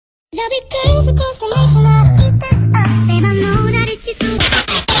There'll be girls across the nation that'll eat this up, and I know that it's just so.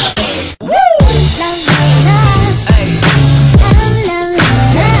 Woo! Love, love, love. Hey. Love, love, love,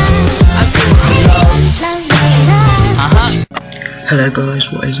 love. Love, love, love. Hello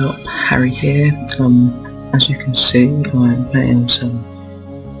guys, what is up? Harry here. As you can see, I'm playing some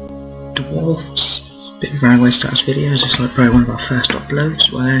Dwarfs. Bit of random way to start this video, it's like probably one of our first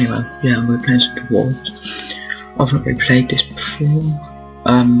uploads. Well anyway, yeah, I'm going to be playing some Dwarfs. I've not really played this before.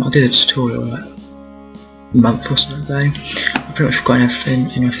 I did a tutorial like a month or so ago. I pretty much forgotten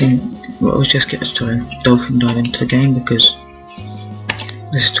everything, and I think well, I was just getting started dolphin dive into the game because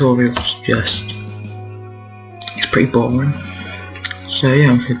this tutorial's just it's pretty boring. So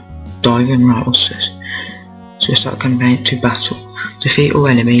yeah, I'm going to dive in. Right, what's this? So we start campaign to battle. Defeat all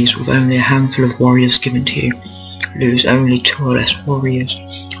enemies with only a handful of warriors given to you. Lose only 2 or less warriors.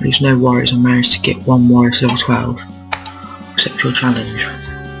 Lose no warriors and manage to get 1 warrior to level 12. Accept your challenge.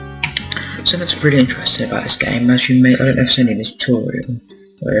 So that's really interesting about this game, as you may, I don't know if it's in this tutorial,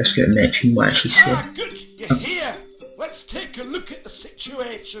 but let's get a minute, you might actually see it. Good, you're here. Let's take a look at the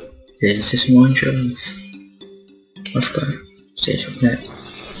situation. Is this mind you? I've got to see something there.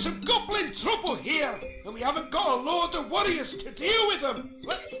 There's some goblin trouble here, and we haven't got a load of warriors to deal with them.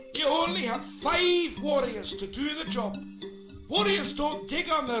 You only have 5 warriors to do the job. Warriors don't dig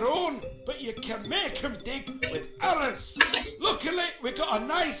on their own, but you can make them dig with arrows. Luckily, we got a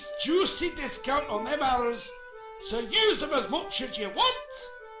nice juicy discount on them arrows, so use them as much as you want.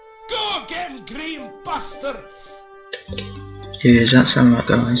 Go get them, green bastards. Dude, does that sound like,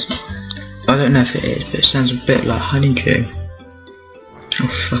 guys? I don't know if it is, but it sounds a bit like Honeydew. Oh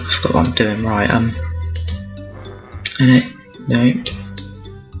fuck, I forgot what I'm doing. Right, and it, no,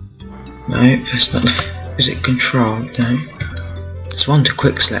 that's not the, is it control? No. It's one to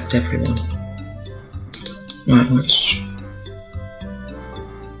quick select everyone. Right, what's...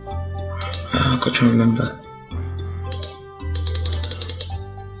 I've got to remember.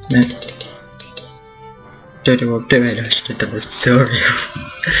 No. Do it, I should have done this tutorial.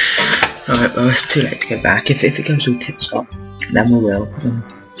 Alright, well it's too late to go back. If it goes all tips up, then we will.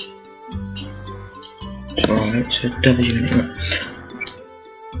 Alright, so W in it.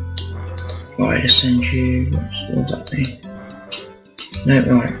 Right, let's send you... what would that be? No,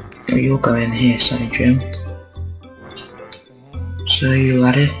 right. Oh, you'll go in here, Sonny Jim. So you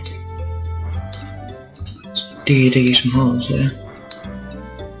add it. Do some holes there.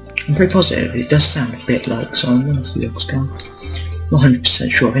 I'm pretty positive. It does sound a bit like Simon if it looks gone. Not 100%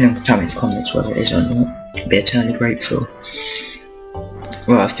 sure. If anyone can tell me in the comments whether it is or not, I'd be eternally grateful.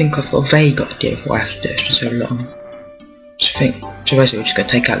 Well, I think I've got a vague idea of what I have to do. It's just so long. So basically we're just going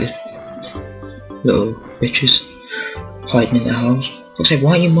to take out these little bitches hiding in their holes. I say,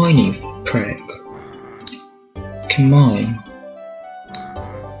 why are you mining, you prick? You can mine.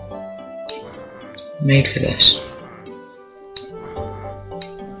 Made for this.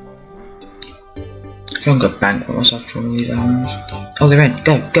 I haven't got bankroll myself for all these arrows. Oh, they're in.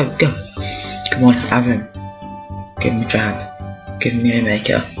 Go, go, go. Come on, have him. Give him a jab. Give him a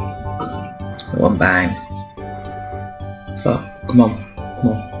maker. One bang. Fuck. Come on. Come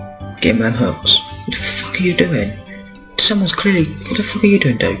on. Get him them hooks. What the fuck are you doing? Someone's clearly... What the fuck are you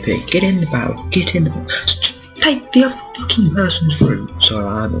doing, Dopey? Get in the battle. Get in the battle. Take the other fucking person's route. Sorry,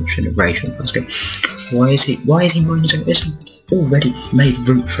 I shouldn't have raged when I first go. Why is he mining his own? It's an already made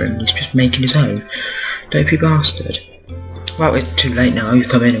route for him. He's just making his own. Dopey bastard. Well, it's too late now. You've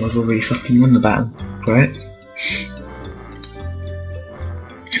come in and we've already fucking won the battle. Right?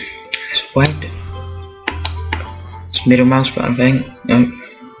 Let's wait. It's middle mouse button thing. No.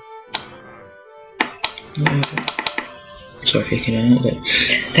 Sorry if you can hear it, but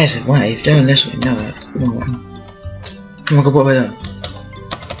there's a wave doing this one, no it. Oh my god, what have I done?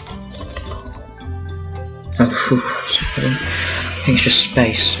 Oh, whew, I think it's just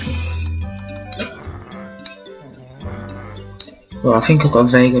space. Well, I think I've got a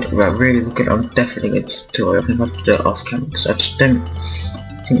very good, well, really good, I'm definitely good tutorial. I think I'll do it off camera because I just don't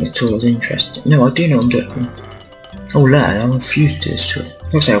think the tutorial's interesting. No, I do know what I'm doing. Oh, learn, I refuse to do this tutorial. I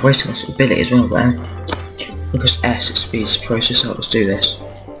was like, I wasted my ability as well, but because S, it speeds the process up. Let's do this.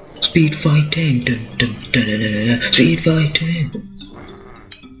 Speed fighting! Dun, dun, dun, dun, dun, dun. Speed fighting!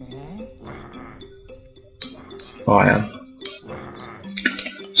 Alright,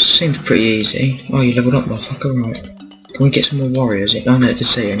 seems pretty easy. Oh, you leveled up, motherfucker, right. Can we get some more warriors? I know to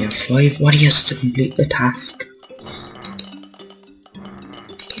say only have 5 warriors to complete the task.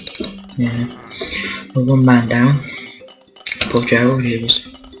 Yeah. We're 1 man down. Poor Gerald, he was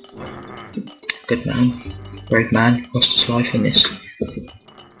good man. Brave man, lost his life in this.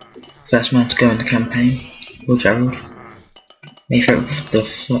 First man to go in the campaign. Poor Gerald.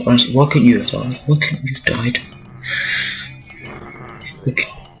 Honestly, why couldn't you have died? Why couldn't you have died? Look,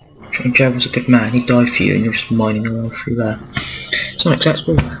 Joe was a good man, he died for you and you're just mining your way through there. It's not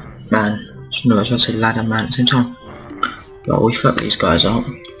acceptable, man. No, I was going to say lad and man at the same time. Well, we fuck these guys up.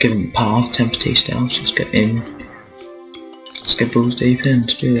 Give them power, temperature still, so let's get in. Let's get balls deep in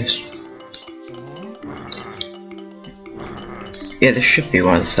to do this. Yeah, this should be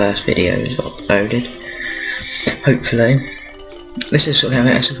one of the first videos uploaded. Hopefully. This is sort of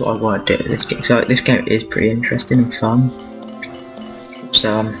what I want to do with this game. So this game is pretty interesting and fun.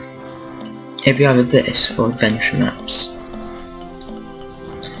 So it'll be either this or adventure maps.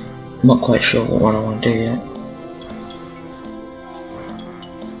 I'm not quite sure what one I want to do yet.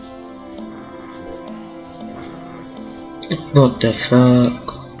 What the fuck?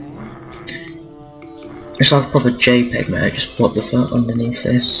 It's like a proper JPEG mode, just what the fuck underneath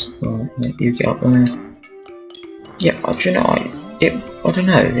this. Right, you get up there. Yeah, I don't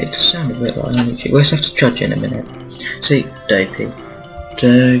know, it does sound a bit like Honeydew. We'll just have to judge in a minute. See, dopey.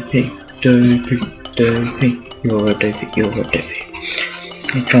 Dopey, dopey, dopey. You're a dopey, you're a dopey.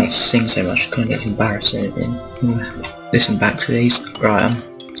 I'm trying to sing so much, it's kind of embarrassing. Listen back to these. Right,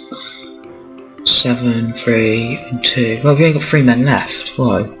 7, 3, and 2. Well, we've only got 3 men left.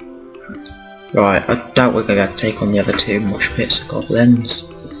 Why? Right, I doubt we're going to have to take on the other 2 mosh pits of goblins.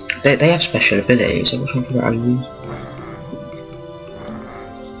 They have special abilities, I'm trying to figure out how to use.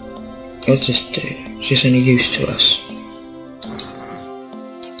 What's this do? Is this any use to us?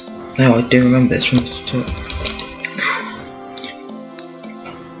 No, I do remember this one.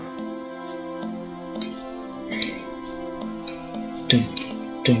 Dun,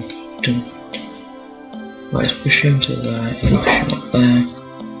 dun, dun. Right, let's push him to there, push him up there,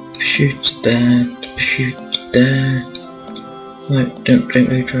 shoot there, shoot there. No, don't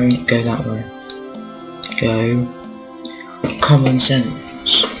really try and go that way. Go. Common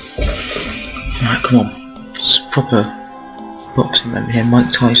sense. Right, come on. It's proper boxing member here,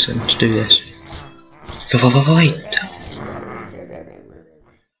 Mike Tyson, to do this. Fight!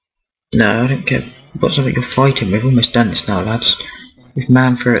 No, I don't care. What's something you're fighting? We've almost done this now, lads. We've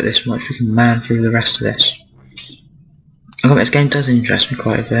manned through it this much, we can man through the rest of this. This game does interest me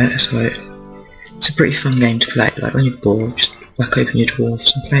quite a bit, so it's a pretty fun game to play. Like when you're bored, just whack open your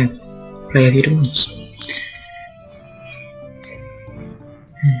dwarfs and play over your dwarfs.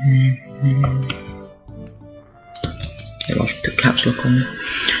 Yeah, I'll put caps lock on there.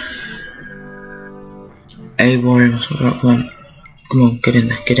 Hey warrior, come on, get in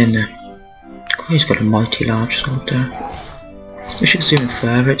there, get in there. God, he's got a mighty large sword there. We should zoom in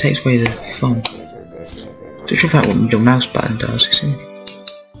further, it takes away the fun. Just sure about what your mouse button does, you see.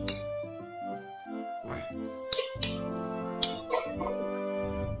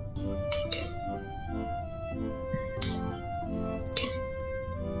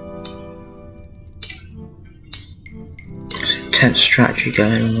 There's intense strategy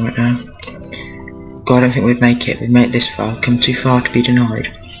going on right now. God, I don't think we'd make it. We've made it this far, come too far to be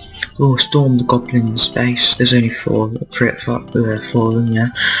denied. We'll storm the goblin's base. There's only 4 of them, yeah.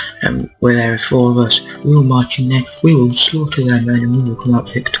 We're there with 4 of us. We will march in there, we will slaughter them men and we will come out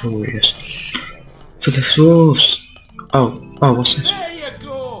victorious. For the dwarves! Oh, what's this? There you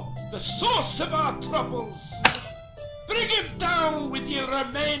go! The source of our troubles! Bring him down with your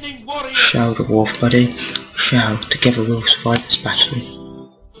remaining warriors! Shall, dwarf buddy. Shall, together we'll survive this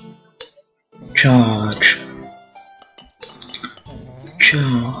battle. Charge!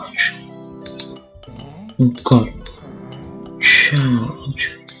 Charge! Oh god.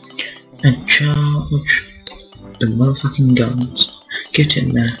 Charge! And charge the motherfucking guns. Get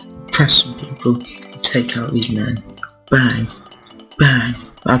in there, press some people, and take out these men. Bang! Bang!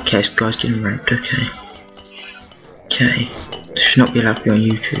 Okay, this guy's getting raped, okay. Okay. This should not be allowed to be on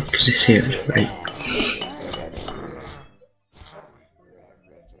YouTube, because this here is rape.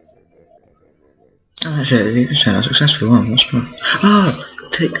 Oh, actually, it's a successful one, what's wrong? Ah!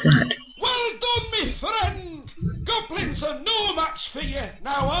 Take that! Well done, me friend! Goblins are no match for you,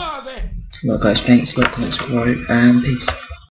 now are they? Well guys, thanks, like, comment, subscribe, and peace.